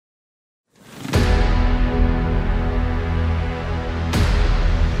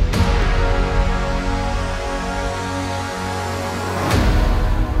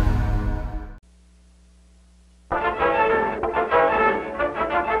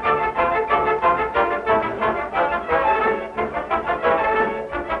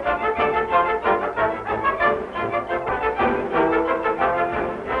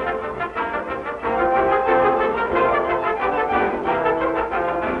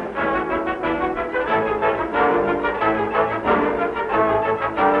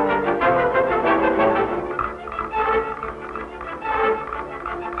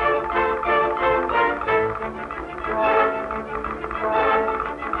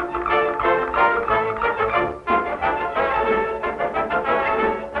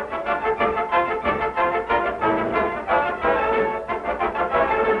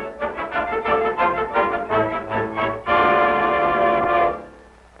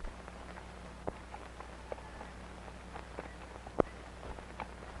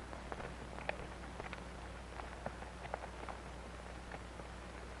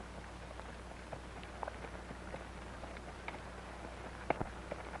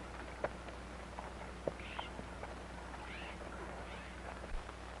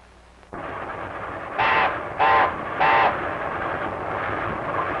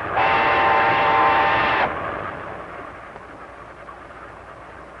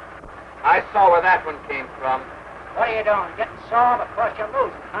I saw where that one came from. What are you doing? Getting sore because you're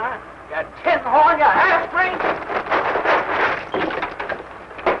losing, huh? You tin horn, you half-string?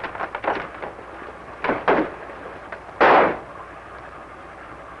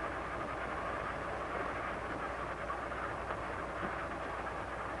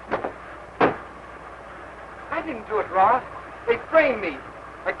 I didn't do it, Rod. They framed me.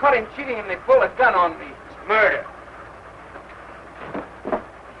 I caught him cheating and they pulled a gun on me. It's murder.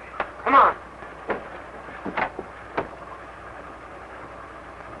 Come on.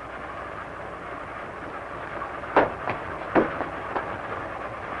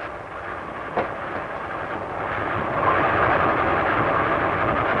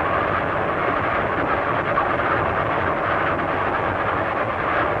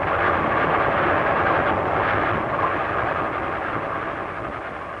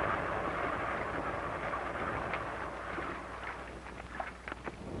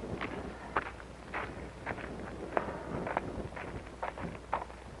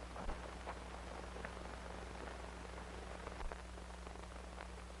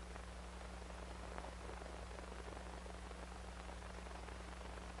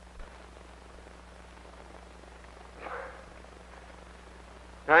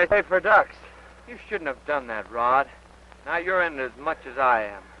 I say for ducks. You shouldn't have done that, Rod. Now you're in as much as I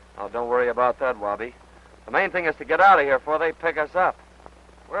am. Oh, don't worry about that, Wabi. The main thing is to get out of here before they pick us up.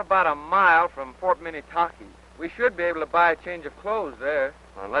 We're about a mile from Fort Minnetonka. We should be able to buy a change of clothes there.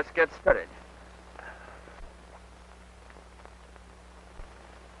 Well, let's get started.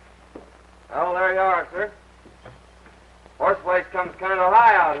 Well, there you are, sir. Horse place comes kind of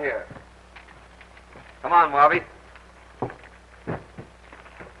high out here. Come on, Wabi.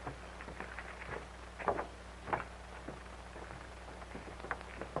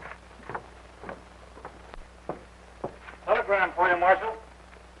 Telegram for you, Marshal.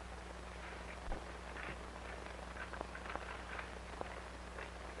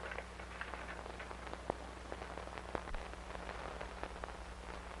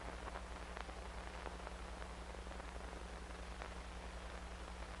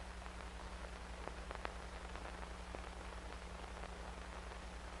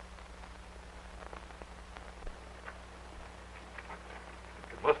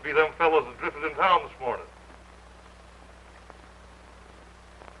 It must be them fellows that drifted in town this morning.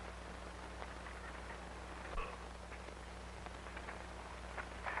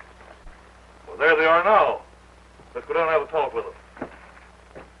 There they are now. Let's go down and have a talk with them.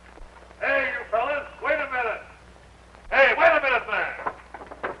 Hey, you fellas, wait a minute. Hey, wait a minute there.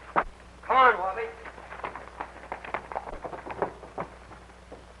 Come on, Wabi.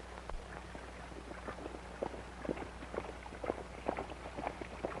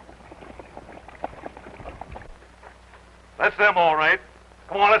 That's them, all right.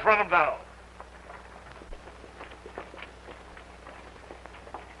 Come on, let's run them down.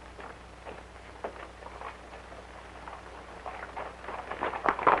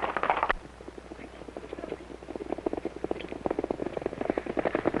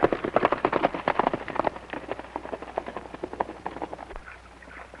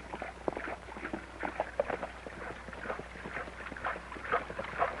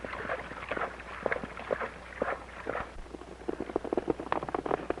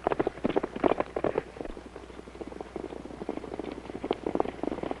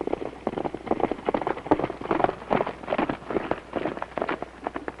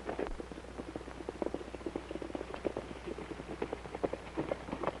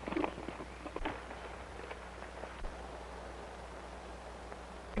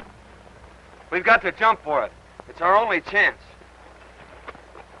 We've got to jump for it. It's our only chance.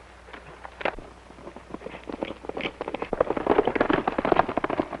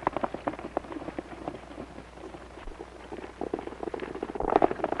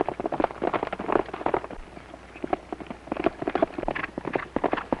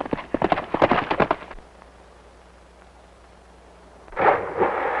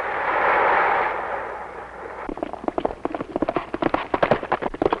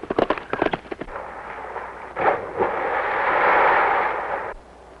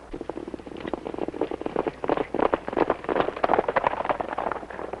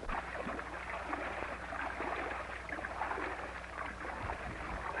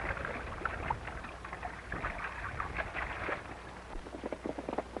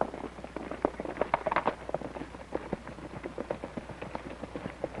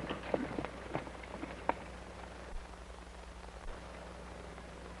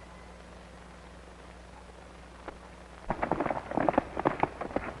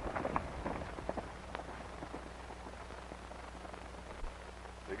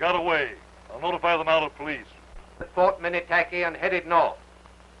 got away. I'll notify the mounted police. At Fort Minnetaki and headed north.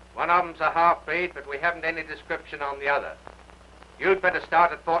 One of them's a half-breed, but we haven't any description on the other. You'd better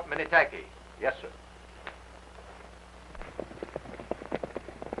start at Fort Minnetaki. Yes, sir.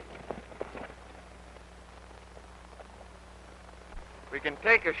 We can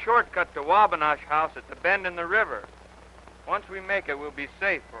take a shortcut to Wabanash House at the bend in the river. Once we make it, we'll be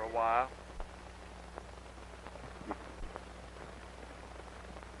safe for a while.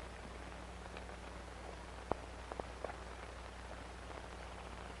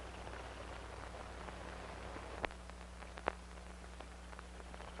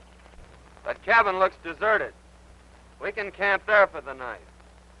 That cabin looks deserted. We can camp there for the night.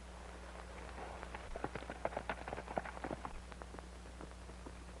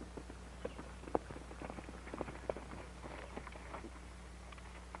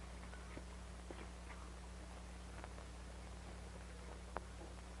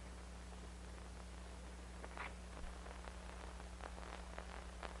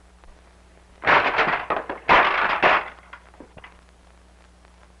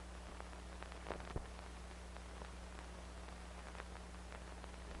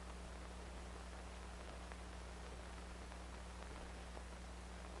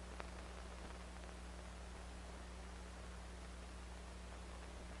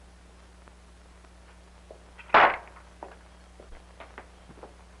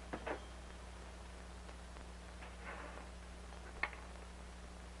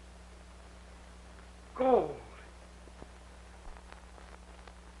 Gold.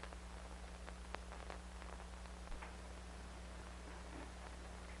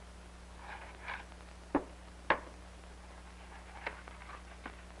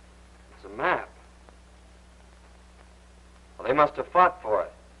 It's a map. Well, they must have fought for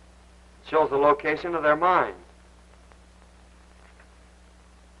it. It shows the location of their mine.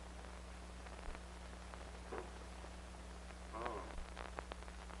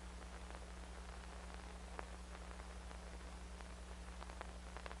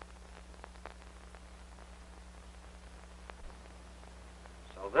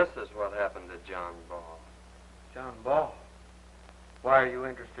 This is what happened to John Ball. John Ball? Why are you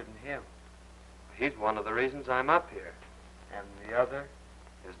interested in him? He's one of the reasons I'm up here. And the other?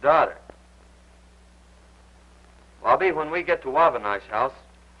 His daughter. Wabi, when we get to Wabanash House,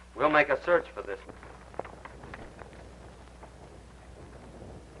 we'll make a search for this one.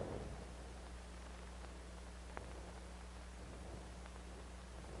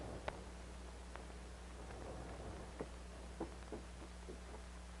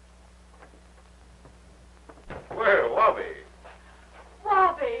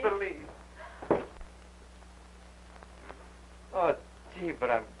 But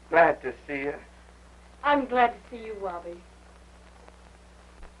I'm glad to see you. I'm glad to see you, Wabi.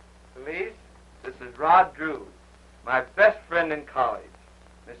 Police, this is Rod Drew, my best friend in college,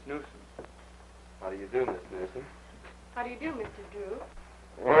 Miss Newsom. How do you do, Miss Newsom? How do you do, Mr. Drew?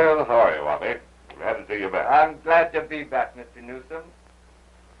 Well, how are you, Wabi? Glad to see you back. I'm glad to be back, Mr. Newsom.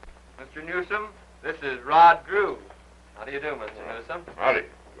 Mr. Newsom, this is Rod Drew. How do you do, Mr. Newsom? Howdy.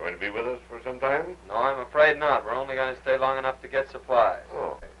 Going to be with us for some time? No, I'm afraid not. We're only going to stay long enough to get supplies.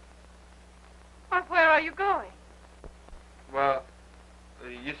 Oh. Well, where are you going? Well,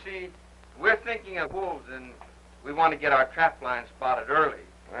 you see, we're thinking of wolves, and we want to get our trap line spotted early.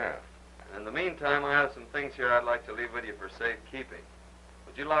 Yeah. In the meantime, I have some things here I'd like to leave with you for safekeeping.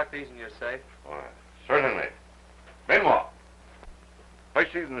 Would you lock these in your safe? Why, certainly. Benoit. Place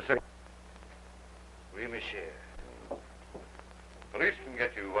these in the safe. Oui, monsieur. Police can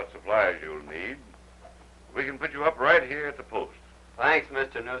get you what supplies you'll need. We can put you up right here at the post. Thanks,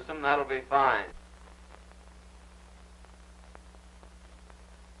 Mr. Newsom. That'll be fine.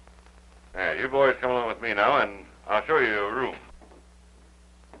 Yeah, you boys come along with me now, and I'll show you your room.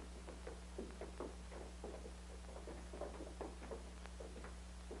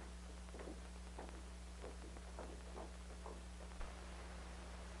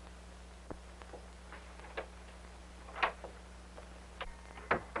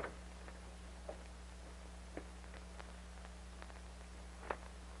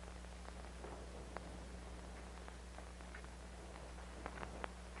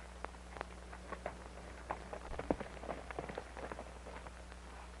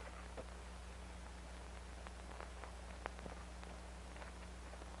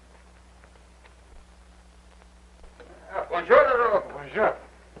 Bonjour, LaRocque. Bonjour.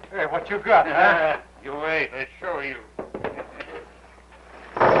 Hey, what you got, huh? You wait, I'll show you.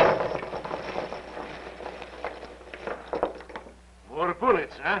 More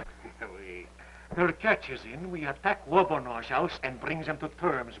bullets, huh? Their catch is in, we attack Wobonau's house and bring them to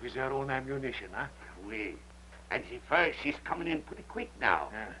terms with their own ammunition, huh? Oui. And the fire, she's coming in pretty quick now.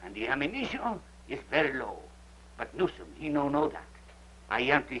 Yeah. And the ammunition is very low. But Newsom, he no know that. I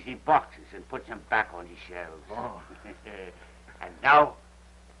empty the boxes and put them back on the shelves. Oh. And now,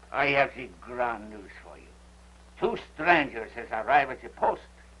 I have the grand news for you. 2 strangers has arrived at the post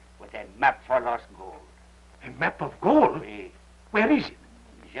with a map for lost gold. A map of gold? Oui. Where is it?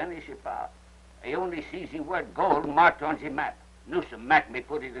 Je ne sais pas. I only see the word gold marked on the map. Newsom make me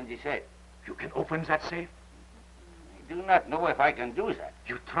put it in the safe. You can open that safe? I do not know if I can do that.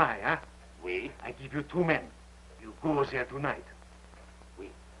 You try, huh? Oui. I give you 2 men. You go there tonight.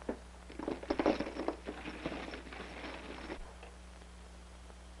 Oui.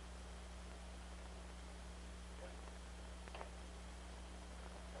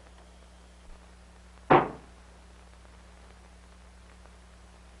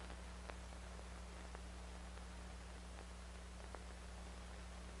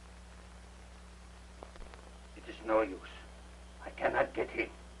 It is no use. I cannot get in.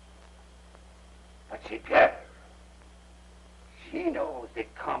 But the girl, she knows the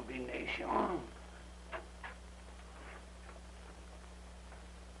combination.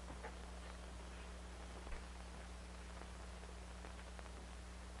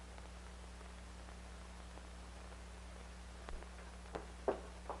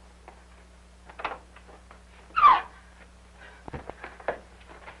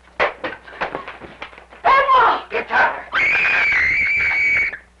 Get her!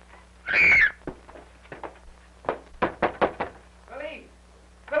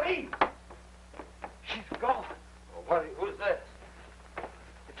 Police! She's gone. Well, who's this?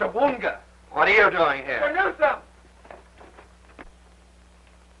 It's a Woonga. What are you doing here? For Newsom.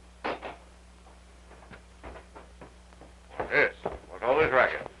 Yes. What's all this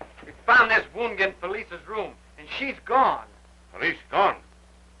racket? We found this Woonga in Felice's room, and she's gone. Police gone.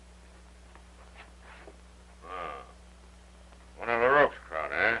 Ah. One of LaRocque's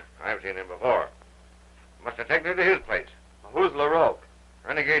crowd, eh? I've seen him before. Must have taken her to his place. Who's LaRocque?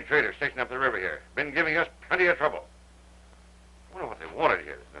 Renegade trader stationed up the river here. Been giving us plenty of trouble. Wonder what they wanted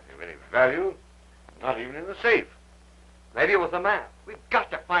here. There's nothing of any value. Not even in the safe. Maybe it was a map. We've got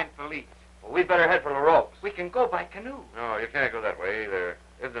to find Felice. Well, we'd better head for LaRocque's. We can go by canoe. No, you can't go that way. There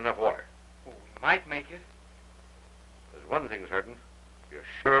isn't enough water. Oh, we might make it. There's one thing certain. You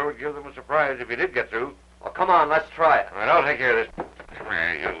sure would give them a surprise if you did get through. Well, come on, let's try it. All right, I'll take care of this. Come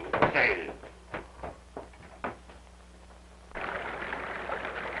here, you. Hey.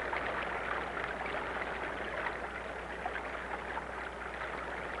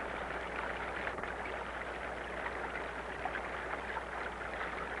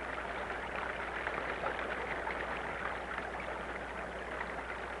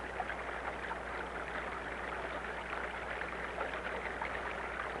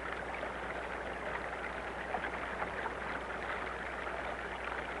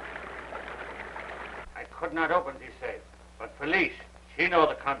 I could not open this safe. But Felice, she know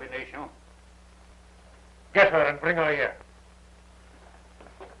the combination. Get her and bring her here.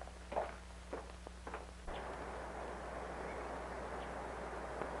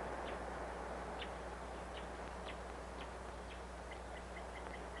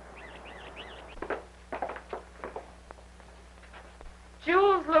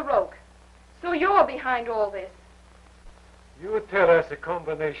 Jules LaRocque. So you're behind all this. You tell us the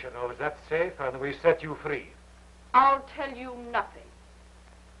combination of that safe and we set you free. I'll tell you nothing.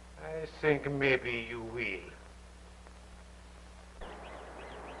 I think maybe you will.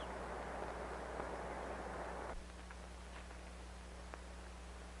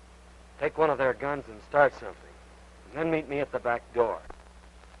 Take one of their guns and start something. And then meet me at the back door.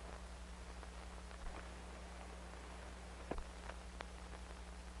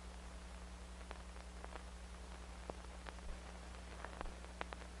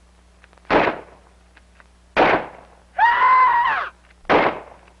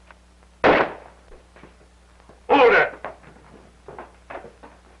 Order!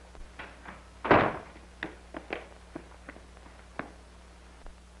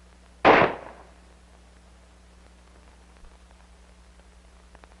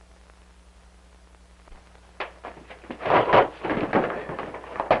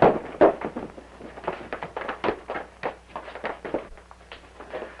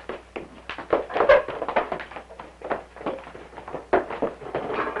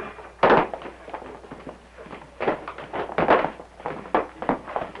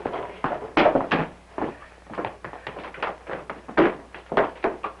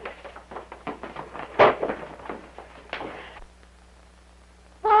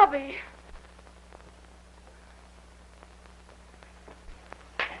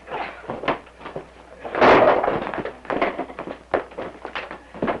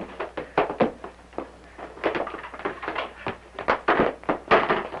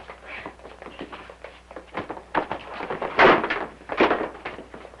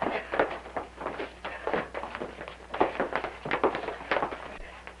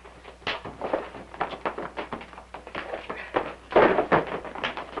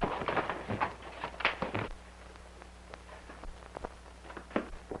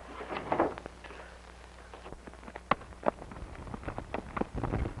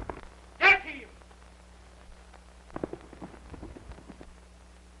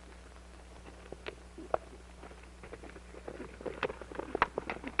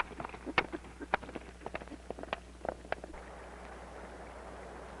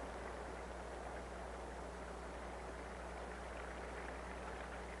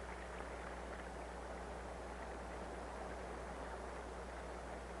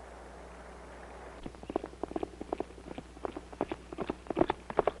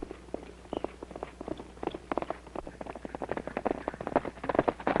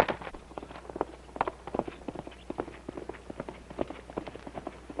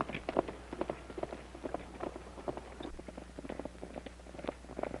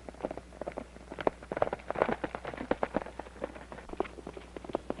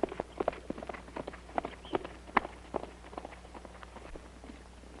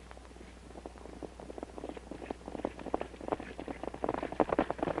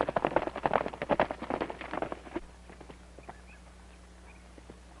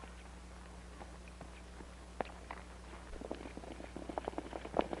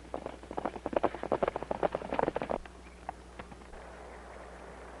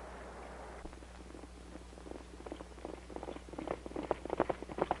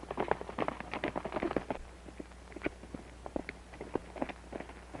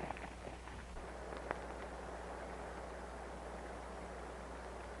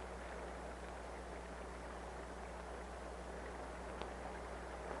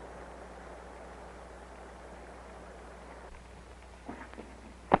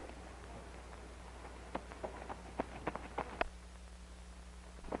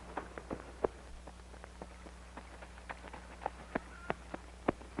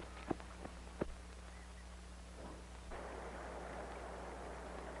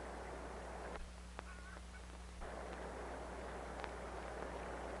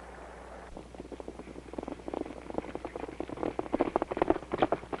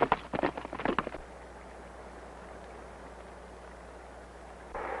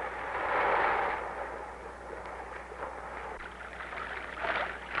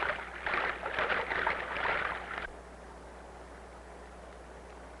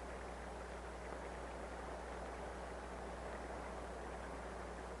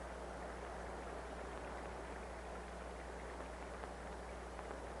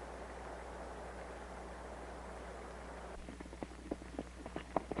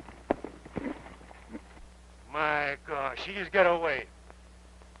 My gosh, she's got away.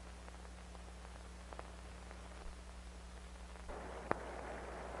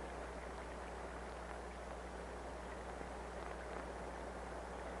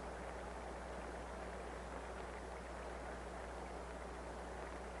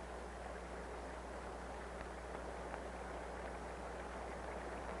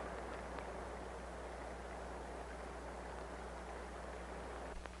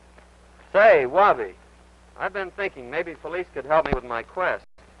 Say, Wabi, I've been thinking maybe police could help me with my quest.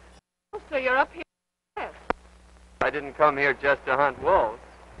 So you're up here? Yes. I didn't come here just to hunt wolves.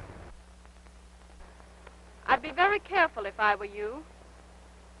 I'd be very careful if I were you.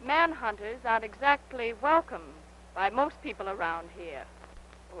 Manhunters aren't exactly welcome by most people around here.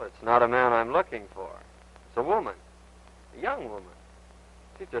 Well, it's not a man I'm looking for. It's a woman. A young woman.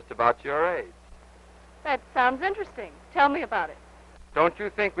 She's just about your age. That sounds interesting. Tell me about it. Don't you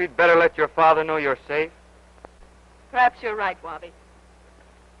think we'd better let your father know you're safe? Perhaps you're right, Wabi.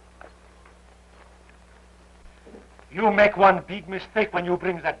 You make one big mistake when you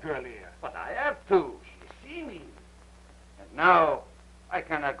bring that girl here. But I have to. She see me. And now I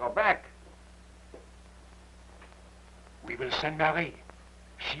cannot go back. We will send Marie.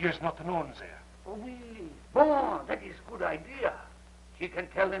 She is not known there. Oh, oui. Bon, that is good idea. She can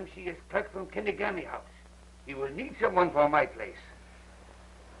tell them she is back from Kenegami house. He will need someone for my place.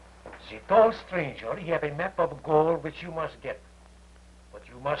 The tall stranger, he have a map of gold which you must get. But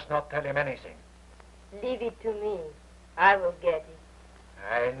you must not tell him anything. Leave it to me. I will get it.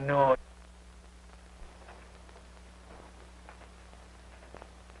 I know.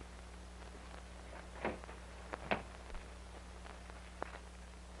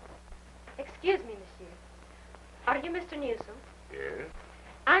 Excuse me, monsieur. Are you Mr. Newsom? Yes?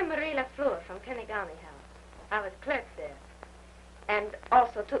 I'm Marie Lafleur from Kenegami House. I was clerk there. And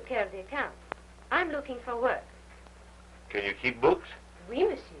also took care of the accounts. I'm looking for work. Can you keep books? Oui,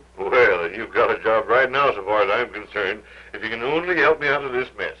 monsieur. Well, then you've got a job right now, so far as I'm concerned, if you can only help me out of this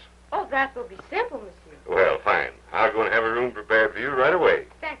mess. Oh, that will be simple, monsieur. Well, fine. I'll go and have a room prepared for you right away.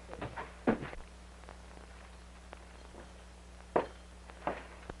 Thank you.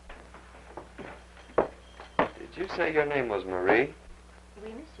 Did you say your name was Marie?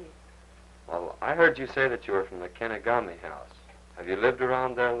 Oui, monsieur. Well, I heard you say that you were from the Kenegami house. Have you lived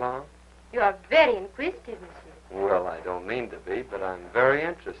around there long? You are very inquisitive, monsieur. Well, I don't mean to be, but I'm very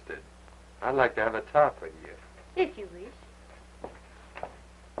interested. I'd like to have a talk with you. If you wish.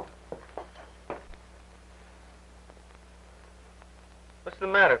 What's the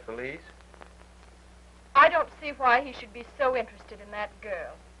matter, Felice? I don't see why he should be so interested in that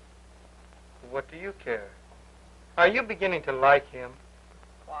girl. What do you care? Are you beginning to like him?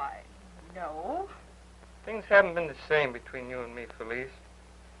 Why, no. Things haven't been the same between you and me, Felice.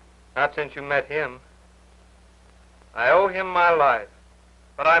 Not since you met him. I owe him my life,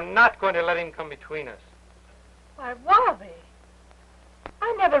 but I'm not going to let him come between us. Why, Wabi,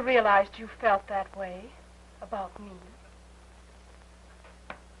 I never realized you felt that way about me.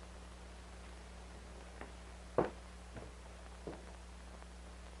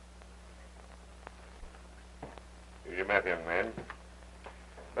 Here's your map, young man.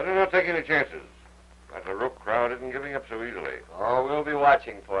 Better not take any chances. That LaRocque crowd isn't giving up so easily. Oh, we'll be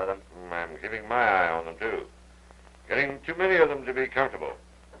watching for them. I'm keeping my eye on them, too. Getting too many of them to be comfortable.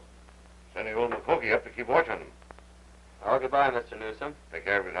 Sending old McCokey up to keep watch on them. Oh, goodbye, Mr. Newsom. Take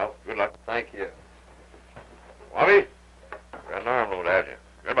care of yourself. Good luck. Thank you. Wabi, got an armload, have you?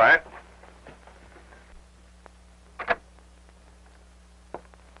 Goodbye.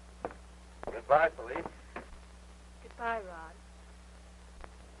 Goodbye, Felice. Goodbye, Rod.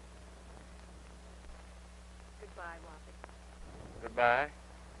 Goodbye, Wabi. Goodbye,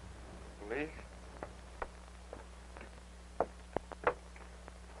 Felice.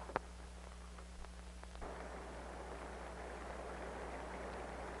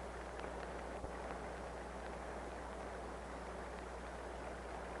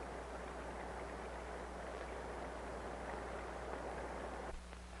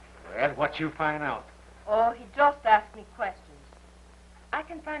 Well, what you find out? Oh, he just asked me questions. I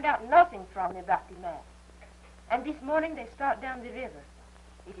can find out nothing from him about the map. And this morning they start down the river.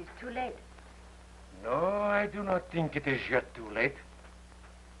 It is too late. No, I do not think it is yet too late.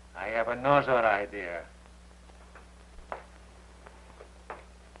 I have another idea.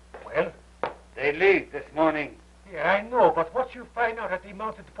 Well? They leave this morning. Yeah, I know, but what you find out at the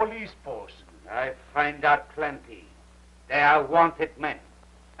mounted police post? I find out plenty. They are wanted men.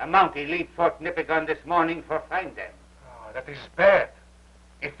 A Mountie leave Fort Nipigon this morning for find them. Oh, that is bad.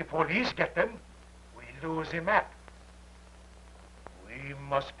 If the police get them, we lose the map. We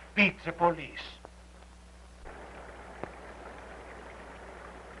must beat the police.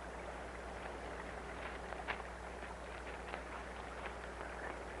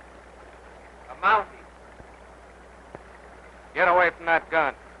 A Mountie. Get away from that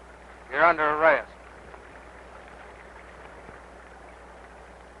gun. You're under arrest.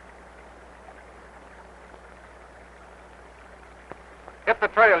 Hit the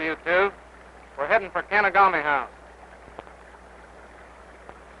trail, you two. We're heading for Kenegami House.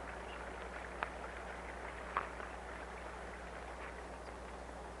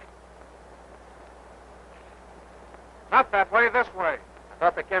 Not that way, this way. I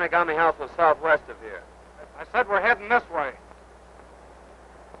thought the Kenegami house was southwest of here. I said we're heading this way.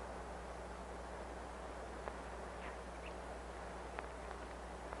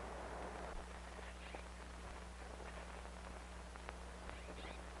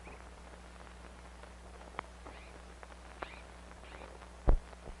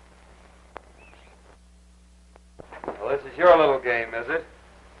 Well, this is your little game, is it?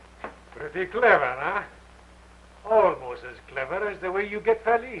 Pretty clever, huh? Almost as clever as the way you get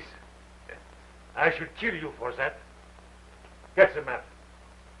Felice. I should kill you for that. Get the map.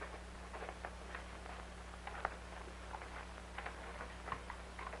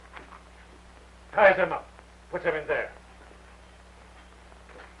 Tie them up. Put them in there.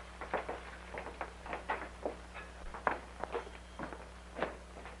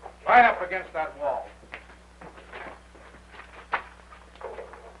 Line up against that wall.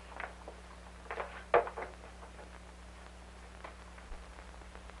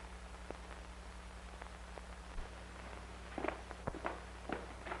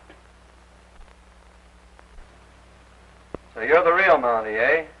 So you're the real Mountie,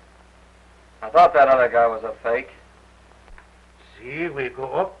 eh? I thought that other guy was a fake. See, we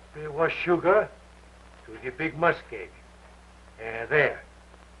go up the Washuga to the big muskeg. There.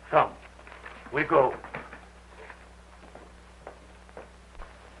 Come. We go.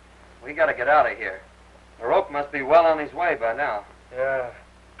 We gotta get out of here. LaRocque must be well on his way by now. Yeah,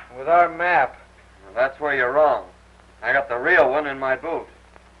 with our map. Well, that's where you're wrong. I got the real one in my boot.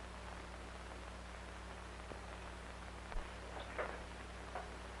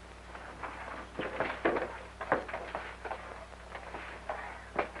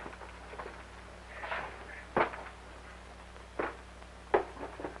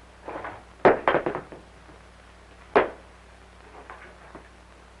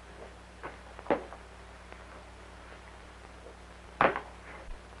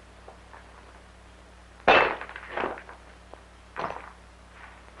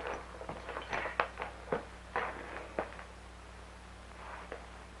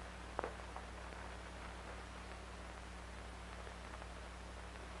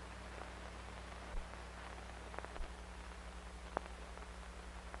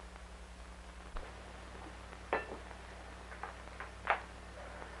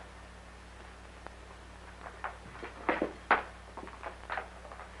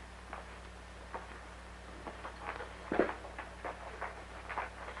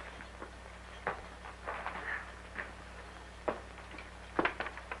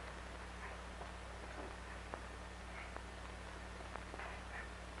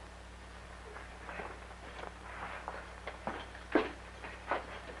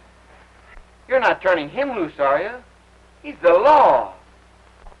 You're not turning him loose, are you? He's the law.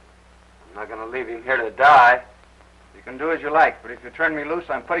 I'm not going to leave him here to die. You can do as you like, but if you turn me loose,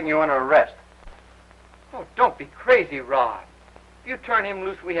 I'm putting you under arrest. Oh, don't be crazy, Rod. If you turn him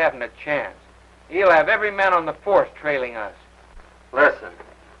loose, we haven't a chance. He'll have every man on the force trailing us. Listen,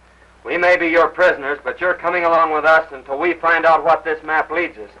 we may be your prisoners, but you're coming along with us until we find out what this map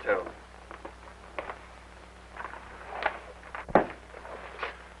leads us to.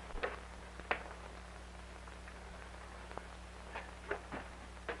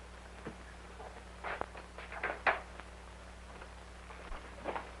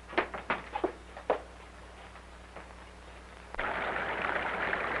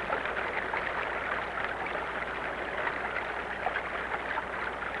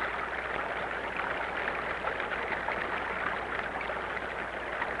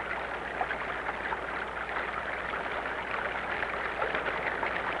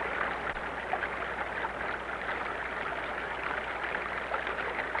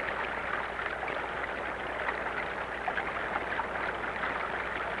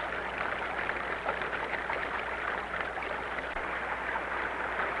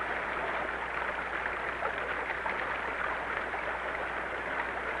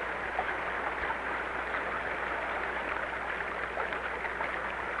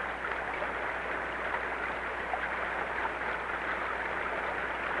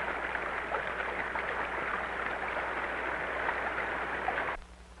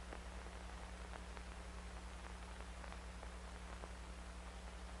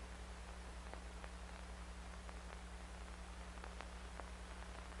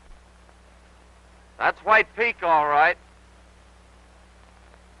 That's White Peak, all right.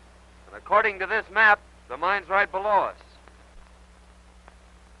 And according to this map, the mine's right below us.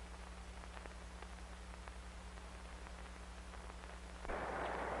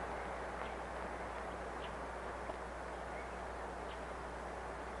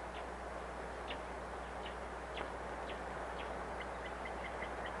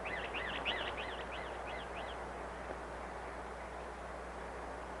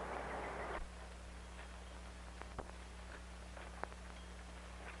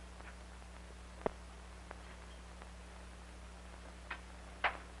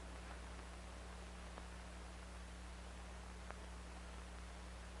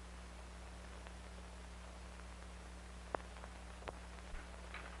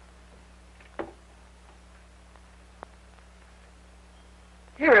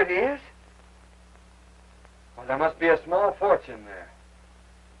 Here it is. Well, there must be a small fortune there.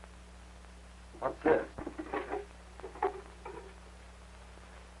 What's this?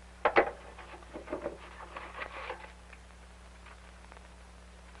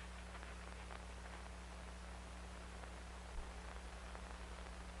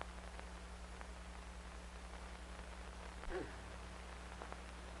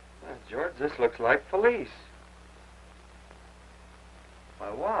 Well, George, this looks like Felice. Why,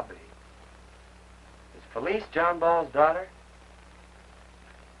 Wabi. Is Felice John Ball's daughter?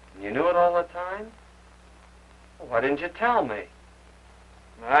 And you knew it all the time? Well, why didn't you tell me?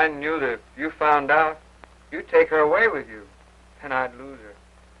 I knew that if you found out, you'd take her away with you, and I'd lose her.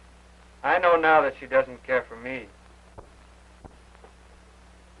 I know now that she doesn't care for me.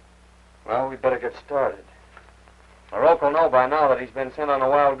 Well, we'd better get started. LaRocque will know by now that he's been sent on a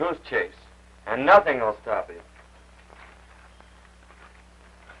wild goose chase, and nothing will stop him.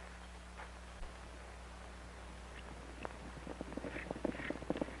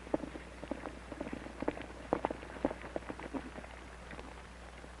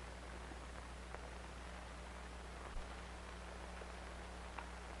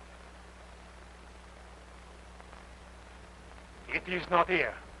 It is not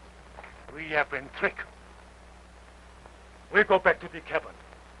here. We have been tricked. We go back to the cabin.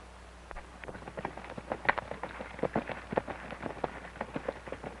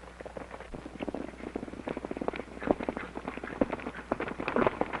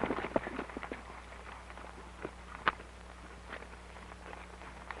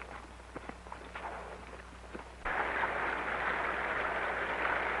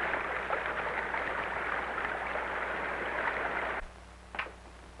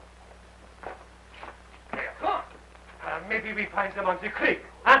 Maybe we find them on the creek,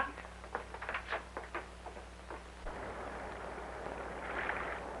 huh?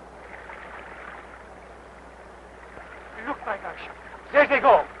 Look, my gosh. There they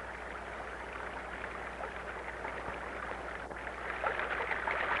go.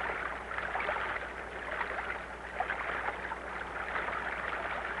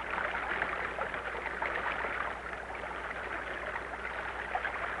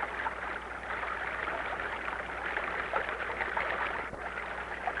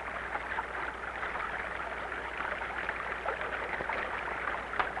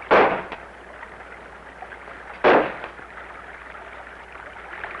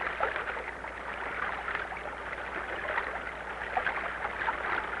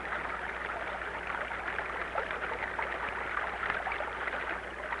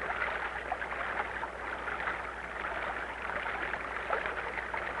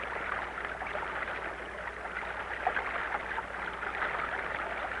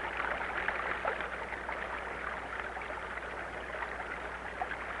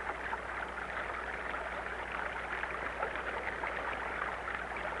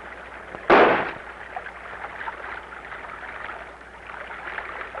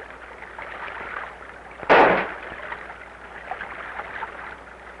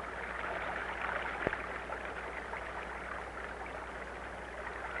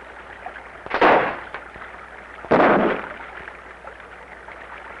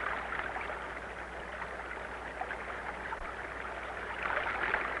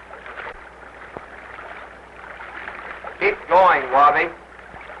 going, Wabi?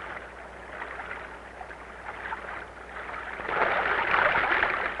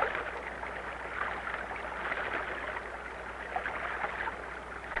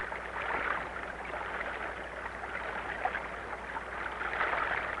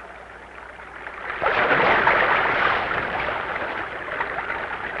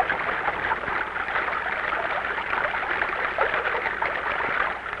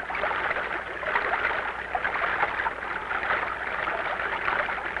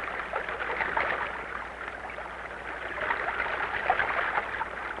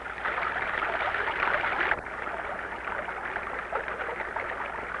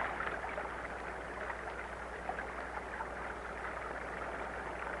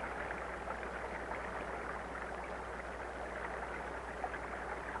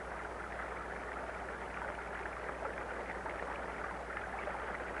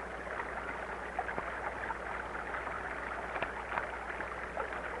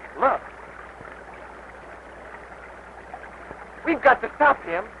 Look. We've got to stop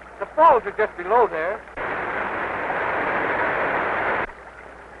him. The falls are just below there.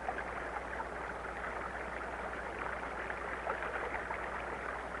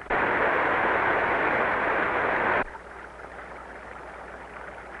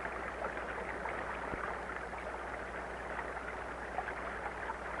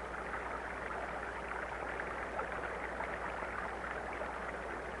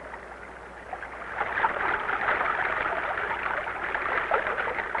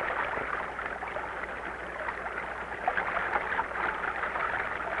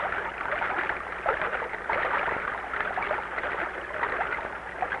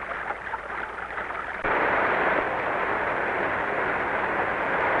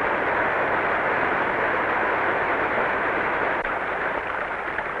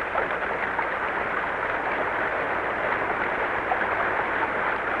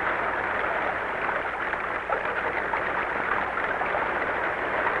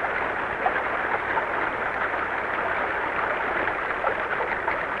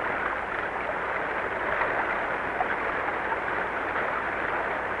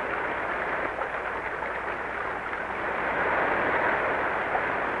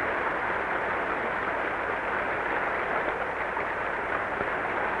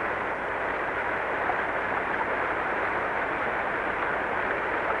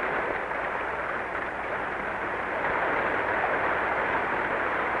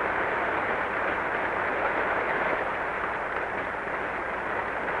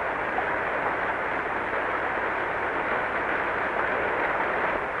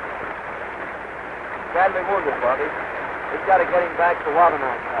 Badly wounded, Bobby. We've got to get him back to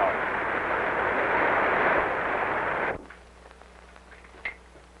Wabanak's house.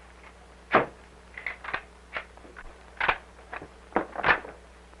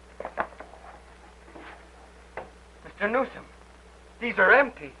 Mr. Newsom, these are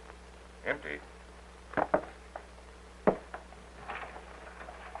empty. Empty?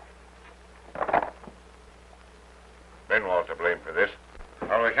 Benwell's to blame for this.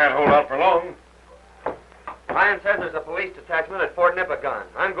 Well, we can't hold out for long. Ryan says there's a police detachment at Fort Nipigon.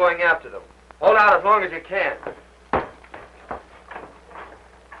 I'm going after them. Hold out as long as you can.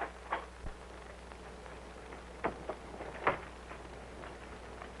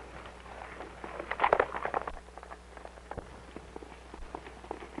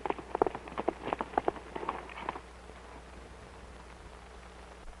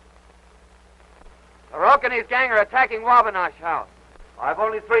 LaRocque and his gang are attacking Wabanak's house. I've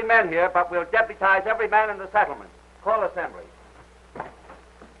only 3 men here, but we'll deputize every man in the settlement. Call assembly.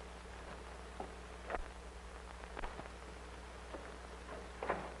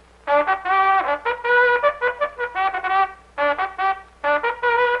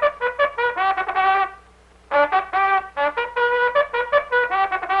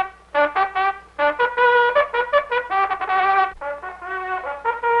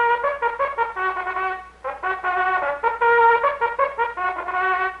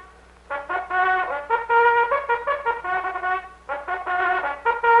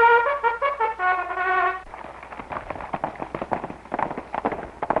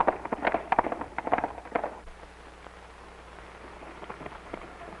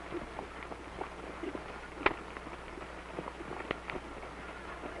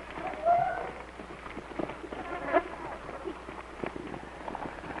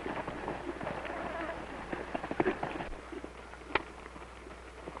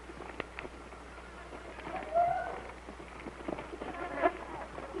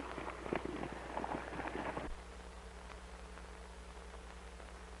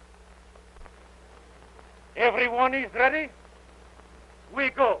 Everyone is ready? We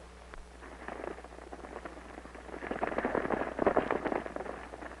go.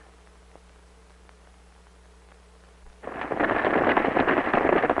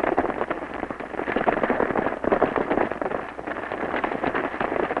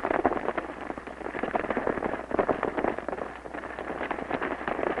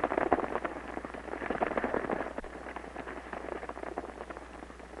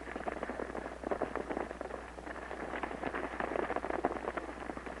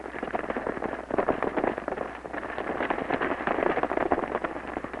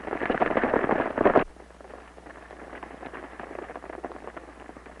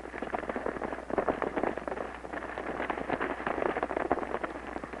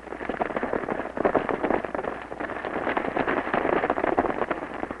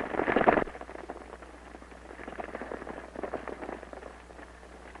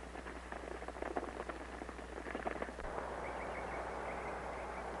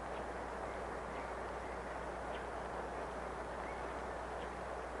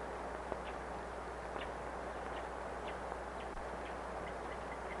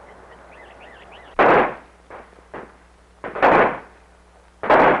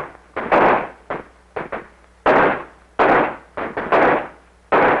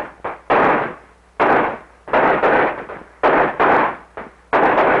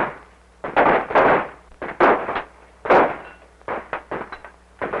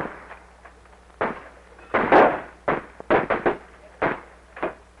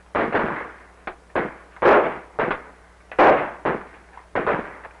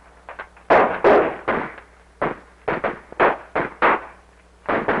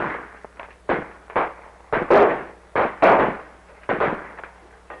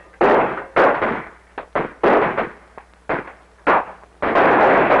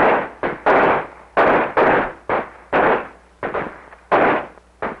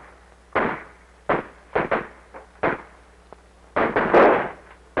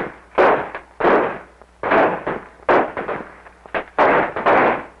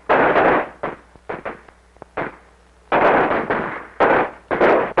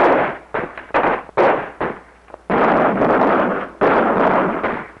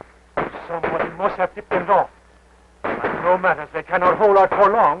 Have tipped them off. But no matter, they cannot hold out for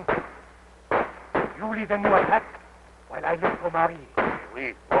long. You lead the new attack while I look for Marie.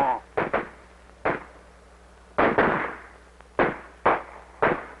 Oui, bon.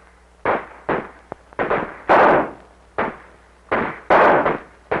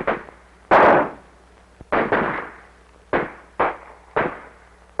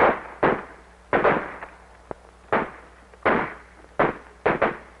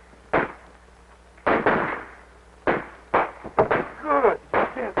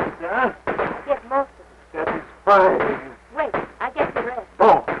 Wait, I get the rest.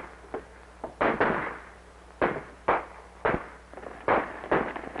 Oh.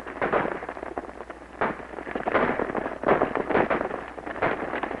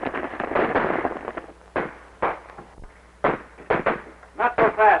 Not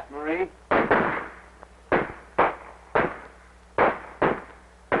so fast, Marie.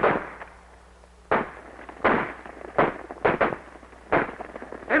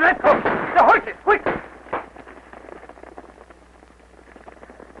 Hey, let's go. The horses, quick.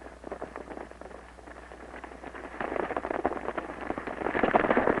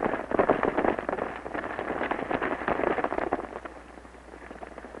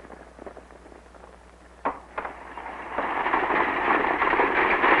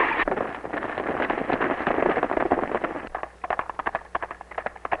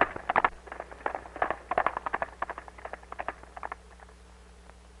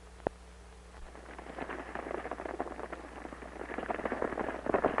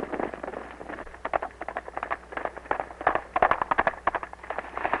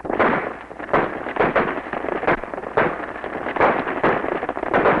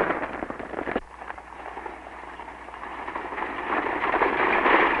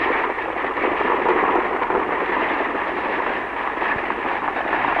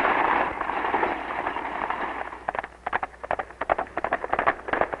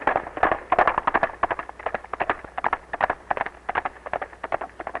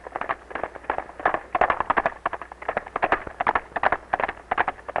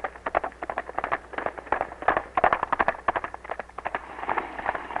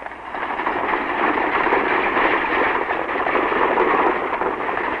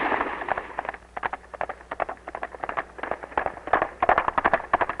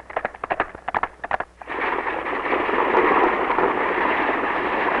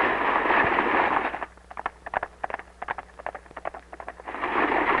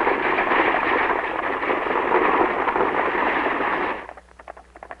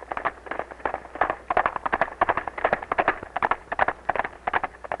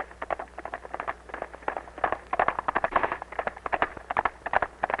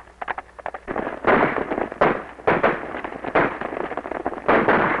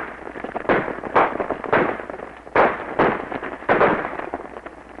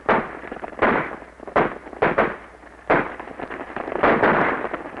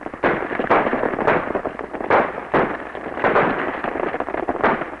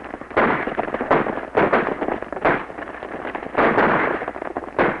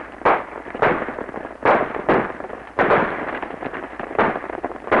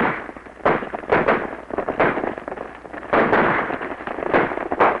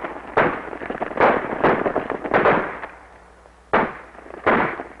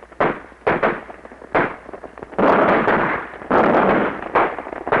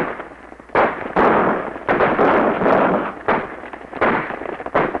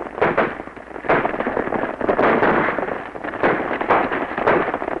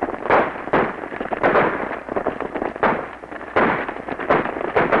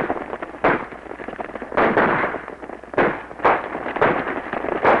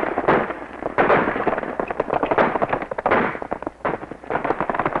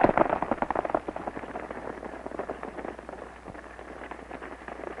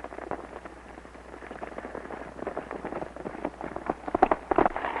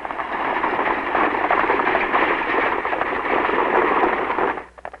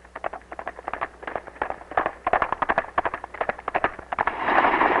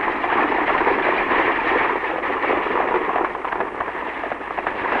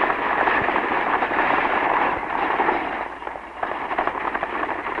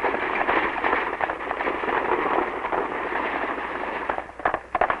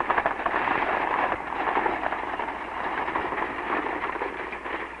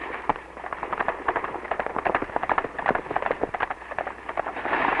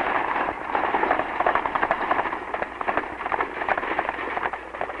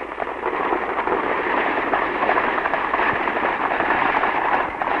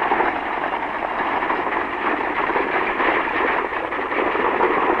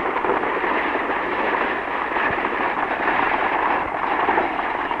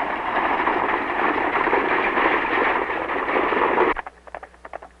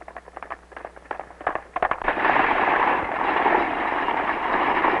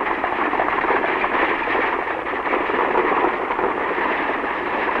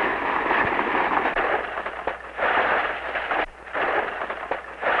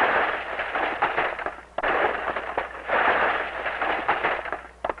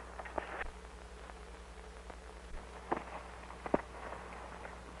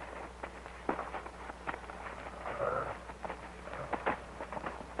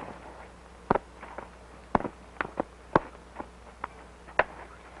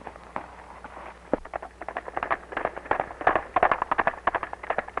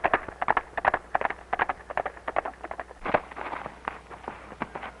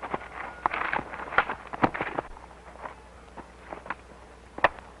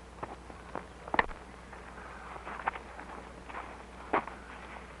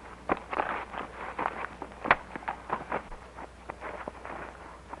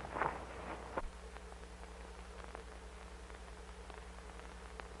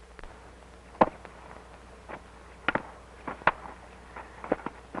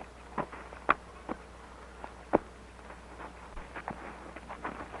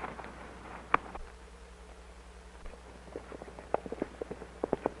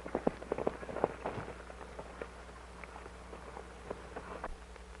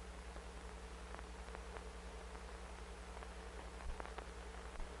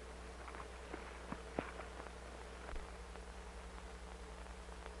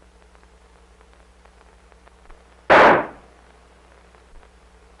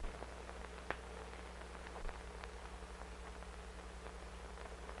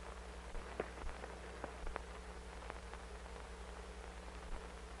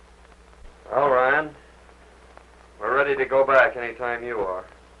 ready to go back any time you are.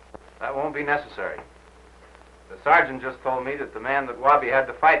 That won't be necessary. The sergeant just told me that the man that Wabi had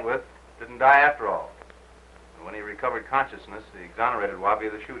to fight with didn't die after all. And when he recovered consciousness, he exonerated Wabi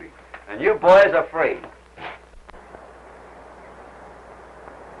of the shooting. And you boys are free.